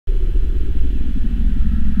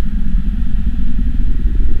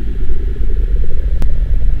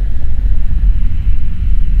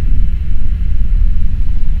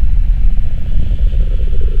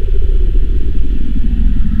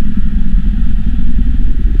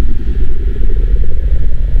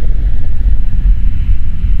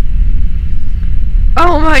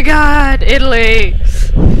my god, Italy!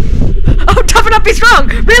 Oh, toughen up, be strong!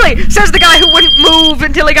 Really? Says the guy who wouldn't move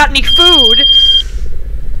until he got any food!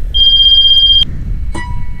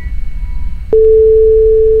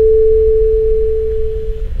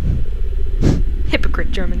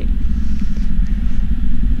 Hypocrite, Germany.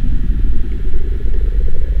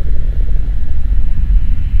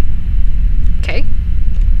 Okay.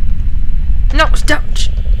 No, stop!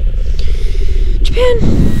 Japan!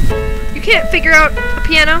 You can't figure out a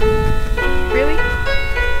piano? Really?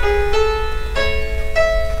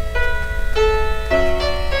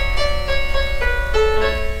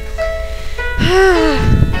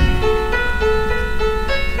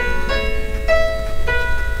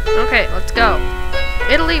 Okay, let's go.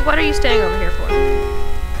 Italy, what are you staying over here for?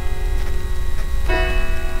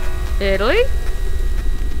 Italy?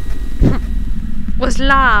 Was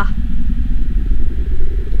la.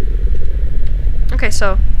 Okay,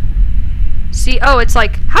 so. See, oh, it's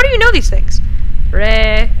like, how do you know these things?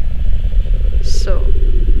 Re. So.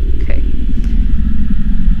 Okay.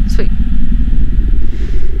 Sweet.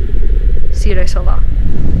 Si, re, so, la.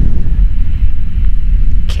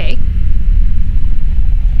 Okay.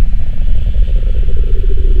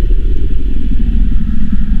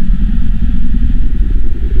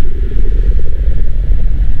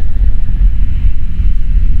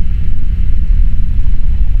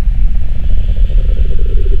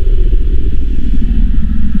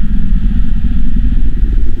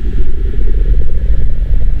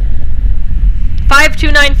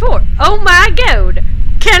 Oh my god!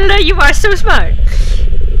 Canada, you are so smart!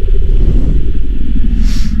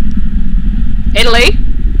 Italy?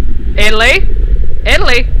 Italy?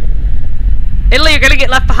 Italy? Italy, you're gonna get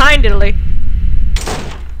left behind, Italy.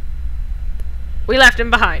 We left him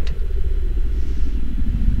behind.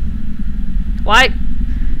 Why?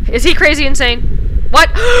 Is he crazy insane? What?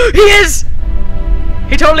 He is!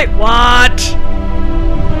 He totally— what?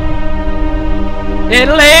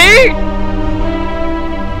 Italy?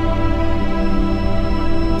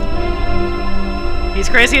 He's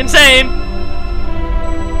crazy insane.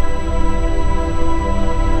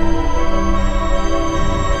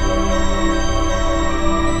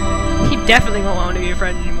 He definitely won't want to be your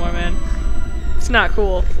friend anymore, man. It's not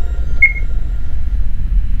cool.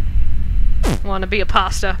 Want to be a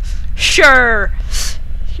pasta? Sure.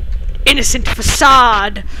 Innocent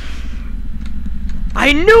facade.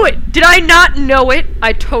 I knew it. Did I not know it?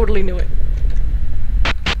 I totally knew it.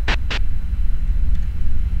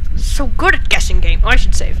 So good at guessing game. Oh, I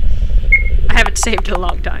should save. I haven't saved in a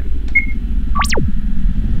long time.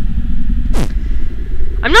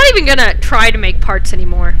 I'm not even gonna try to make parts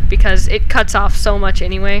anymore because it cuts off so much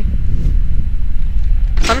anyway.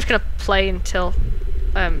 So I'm just gonna play until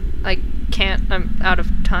I can't. I'm out of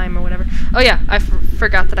time or whatever. Oh yeah, I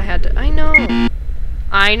forgot that I had to. I know.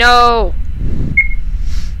 I know.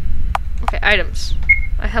 Okay, items.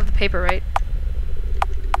 I have the paper, right?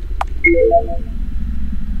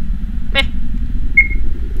 Meh.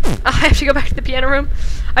 Oh, I have to go back to the piano room.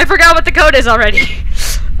 I forgot what the code is already.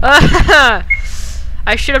 I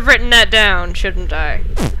should have written that down, shouldn't I?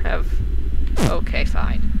 Okay,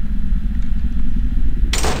 fine.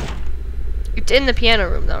 It's in the piano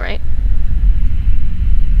room, though, right?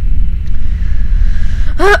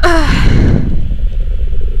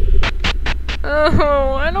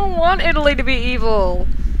 Oh, I don't want Italy to be evil.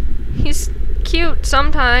 He's cute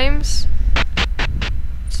sometimes.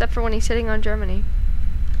 Except for when he's sitting on Germany.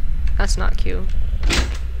 That's not cute.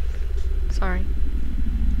 Sorry.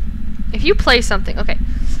 If you play something, okay.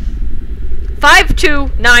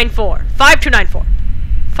 5294. 5294.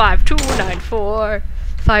 5294.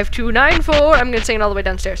 5294. I'm gonna sing it all the way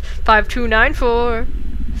downstairs. 5294.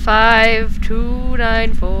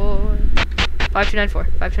 5294. 5294.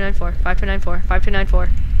 5294. 5294.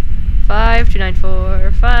 5294.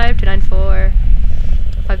 5294. 5294.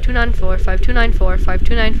 5294, 5294,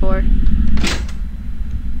 5294,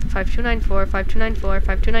 5294, 5294,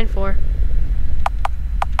 5294,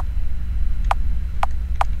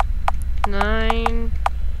 9,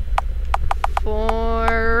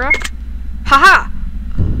 4. Haha!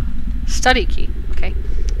 Study key. Okay.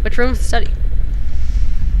 Which room's the study?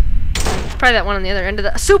 It's probably that one on the other end of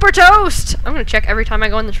the— super toast! I'm gonna check every time I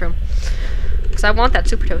go in this room. Because I want that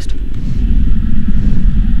super toast.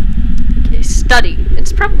 Study.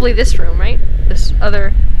 It's probably this room, right? This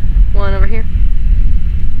other one over here.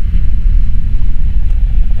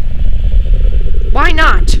 Why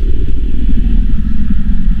not?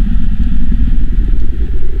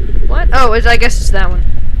 What? Oh, I guess it's that one.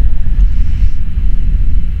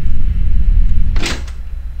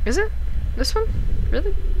 Is it? This one?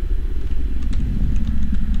 Really?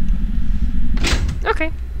 Okay.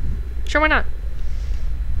 Okay. Sure, why not?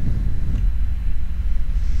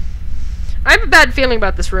 I have a bad feeling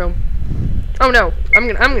about this room. Oh no, I'm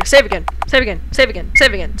gonna save again. Save again, save again,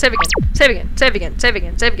 save again, save again, save again, save again, save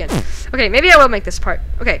again, save again. Okay, maybe I will make this part.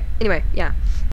 Okay, anyway, yeah.